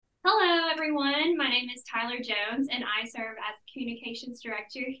everyone. My name is Tyler Jones, and I serve as Communications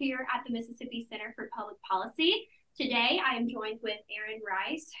Director here at the Mississippi Center for Public Policy. Today, I am joined with Aaron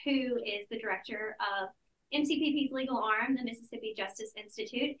Rice, who is the Director of MCPP's legal arm, the Mississippi Justice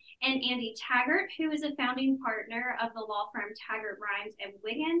Institute, and Andy Taggart, who is a founding partner of the law firm Taggart, Rhymes, and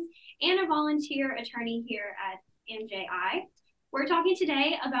Wiggins, and a volunteer attorney here at MJI. We're talking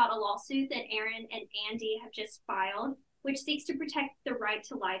today about a lawsuit that Aaron and Andy have just filed, which seeks to protect the right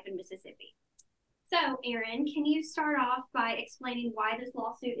to life in Mississippi. So, Aaron, can you start off by explaining why this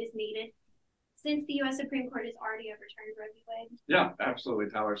lawsuit is needed since the U.S. Supreme Court has already overturned Roe v. Wade? Yeah, absolutely,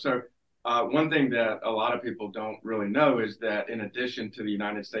 Tyler. So one thing that a lot of people don't really know is that in addition to the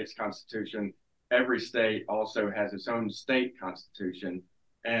United States Constitution, every state also has its own state constitution.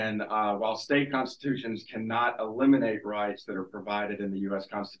 And while state constitutions cannot eliminate rights that are provided in the U.S.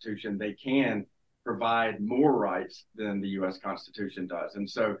 Constitution, they can provide more rights than the U.S. Constitution does. And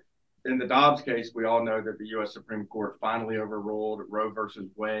so in the Dobbs case, we all know that the U.S. Supreme Court finally overruled Roe versus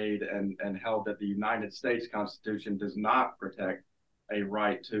Wade and held that the United States Constitution does not protect a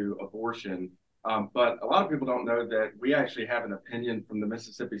right to abortion. But a lot of people don't know that we actually have an opinion from the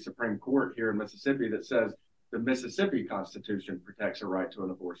Mississippi Supreme Court here in Mississippi that says the Mississippi Constitution protects a right to an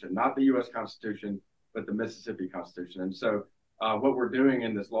abortion, not the U.S. Constitution, but the Mississippi Constitution. And so what we're doing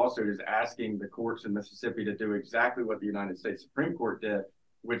in this lawsuit is asking the courts in Mississippi to do exactly what the United States Supreme Court did,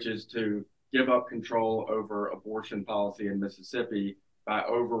 which is to give up control over abortion policy in Mississippi by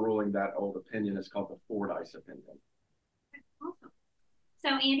overruling that old opinion. It's called the Fordyce opinion. Awesome. So,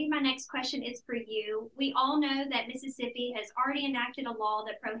 Andy, my next question is for you. We all know that Mississippi has already enacted a law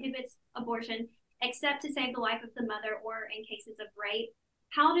that prohibits abortion except to save the life of the mother or in cases of rape.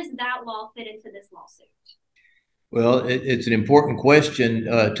 How does that law fit into this lawsuit? Well, it's an important question,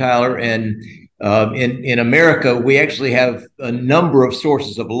 Tyler. And in America, we actually have a number of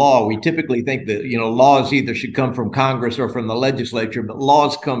sources of law. We typically think that, laws either should come from Congress or from the legislature, but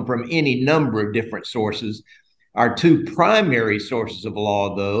laws come from any number of different sources. Our two primary sources of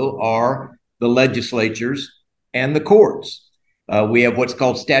law, though, are the legislatures and the courts. We have what's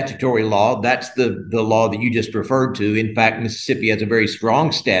called statutory law. That's the law that you just referred to. In fact, Mississippi has a very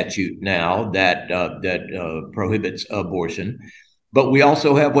strong statute now that prohibits abortion. But we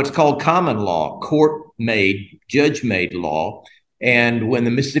also have what's called common law, court-made, judge-made law. And when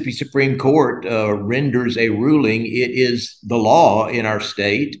the Mississippi Supreme Court renders a ruling, it is the law in our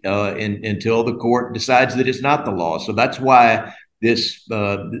state until the court decides that it's not the law. So that's why this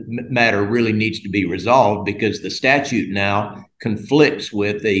matter really needs to be resolved, because the statute now conflicts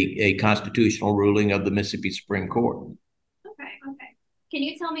with a constitutional ruling of the Mississippi Supreme Court. Okay. Can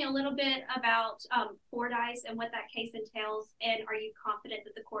you tell me a little bit about Fordyce and what that case entails? And are you confident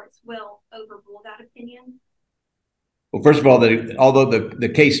that the courts will overrule that opinion? Well, first of all, although the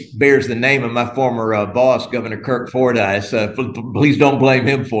case bears the name of my former boss, Governor Kirk Fordyce, please don't blame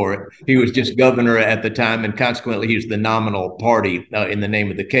him for it. He was just governor at the time, and consequently, he was the nominal party in the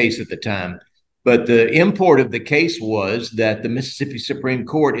name of the case at the time. But the import of the case was that the Mississippi Supreme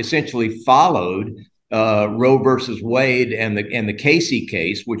Court essentially followed Roe versus Wade and the Casey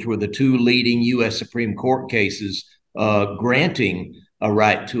case, which were the two leading U.S. Supreme Court cases granting a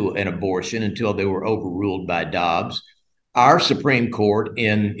right to an abortion until they were overruled by Dobbs. Our Supreme Court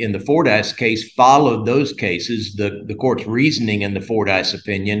in the Fordyce case followed those cases. The court's reasoning in the Fordyce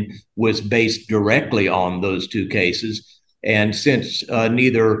opinion was based directly on those two cases. And since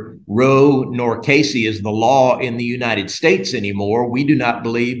neither Roe nor Casey is the law in the United States anymore, we do not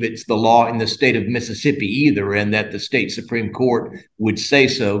believe it's the law in the state of Mississippi either, and that the state Supreme Court would say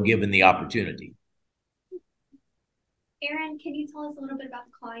so given the opportunity. Aaron, can you tell us a little bit about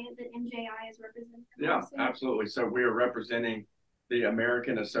the client that MJI is representing? Yeah, absolutely. So we are representing the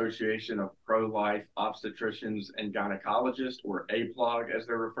American Association of Pro-Life Obstetricians and Gynecologists, or APLOG as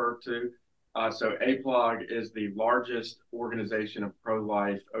they're referred to. So APLOG is the largest organization of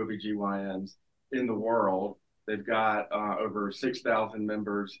pro-life OBGYNs in the world. They've got over 6,000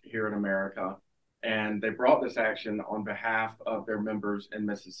 members here in America, and they brought this action on behalf of their members in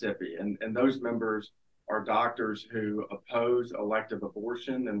Mississippi. And those members are doctors who oppose elective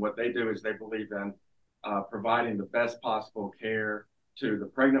abortion, and what they do is they believe in providing the best possible care to the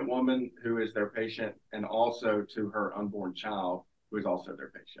pregnant woman who is their patient, and also to her unborn child who is also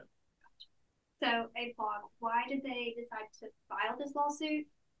their patient. So, APLOG, why did they decide to file this lawsuit,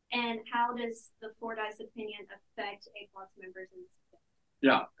 and how does the Fordyce opinion affect APLOG's members in Mississippi?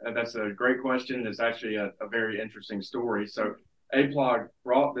 Yeah, that's a great question. It's actually a very interesting story. So APLOG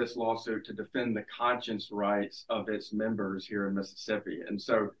brought this lawsuit to defend the conscience rights of its members here in Mississippi. And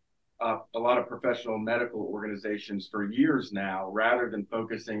so a lot of professional medical organizations for years now, rather than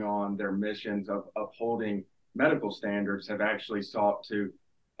focusing on their missions of upholding medical standards, have actually sought to,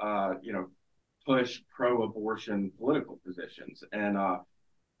 push pro-abortion political positions. And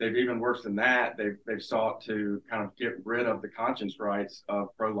they've even worse than that. They've sought to kind of get rid of the conscience rights of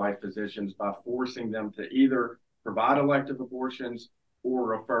pro-life physicians by forcing them to either provide elective abortions or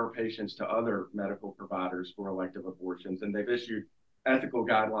refer patients to other medical providers for elective abortions. And they've issued ethical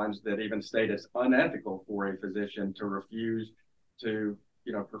guidelines that even state it's unethical for a physician to refuse to,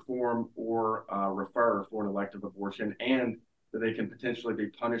 perform or refer for an elective abortion, and that they can potentially be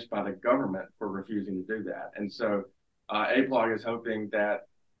punished by the government for refusing to do that. And so APLOG is hoping that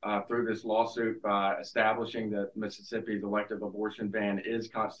through this lawsuit, by establishing that Mississippi's elective abortion ban is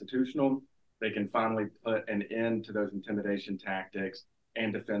constitutional, they can finally put an end to those intimidation tactics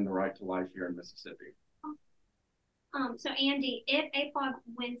and defend the right to life here in Mississippi. So Andy, if APLOG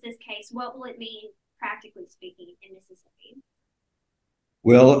wins this case, what will it mean, practically speaking, in Mississippi?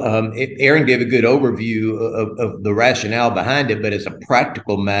 Well, Aaron gave a good overview of the rationale behind it, but as a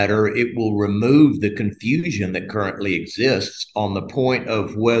practical matter, it will remove the confusion that currently exists on the point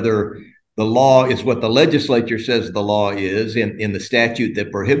of whether the law is what the legislature says the law is in the statute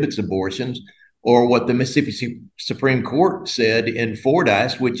that prohibits abortions, or what the Mississippi Supreme Court said in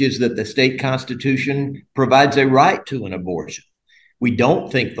Fordyce, which is that the state constitution provides a right to an abortion. We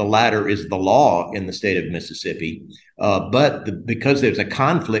don't think the latter is the law in the state of Mississippi, but because there's a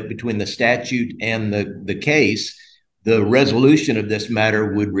conflict between the statute and the case, the resolution of this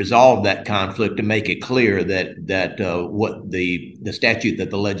matter would resolve that conflict to make it clear that what the statute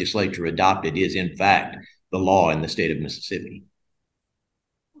that the legislature adopted is in fact the law in the state of Mississippi.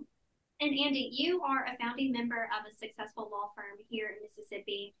 And Andy, you are a founding member of a successful law firm here in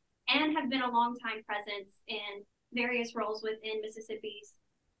Mississippi and have been a longtime presence in various roles within Mississippi's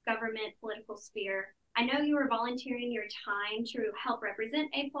government political sphere. I know you are volunteering your time to help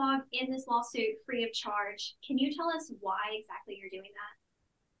represent APLOG in this lawsuit free of charge. Can you tell us why exactly you're doing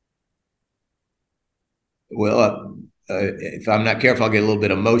that? Well, if I'm not careful, I'll get a little bit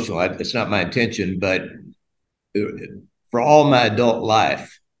emotional. It's not my intention, but for all my adult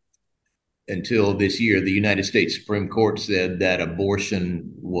life, until this year, the United States Supreme Court said that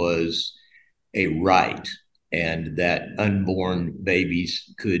abortion was a right and that unborn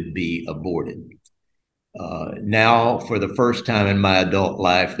babies could be aborted. Now, for the first time in my adult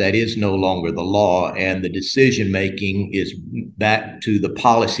life, that is no longer the law, and the decision-making is back to the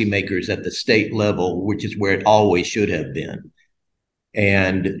policymakers at the state level, which is where it always should have been.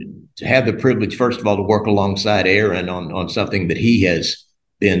 And to have the privilege, first of all, to work alongside Aaron on something that he has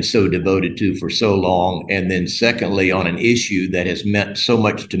been so devoted to for so long, and then secondly, on an issue that has meant so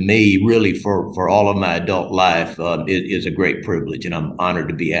much to me, really for all of my adult life, is a great privilege, and I'm honored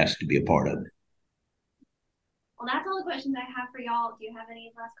to be asked to be a part of it. Well, that's all the questions I have for y'all. Do you have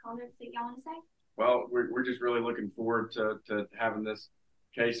any last comments that y'all want to say? Well, we're just really looking forward to having this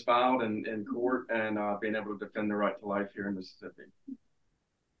case filed in court and being able to defend the right to life here in Mississippi.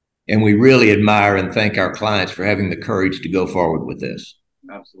 And we really admire and thank our clients for having the courage to go forward with this.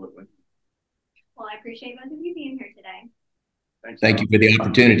 Absolutely. Well, I appreciate both of you being here today. Thanks. Thank you for the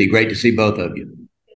opportunity. Great to see both of you.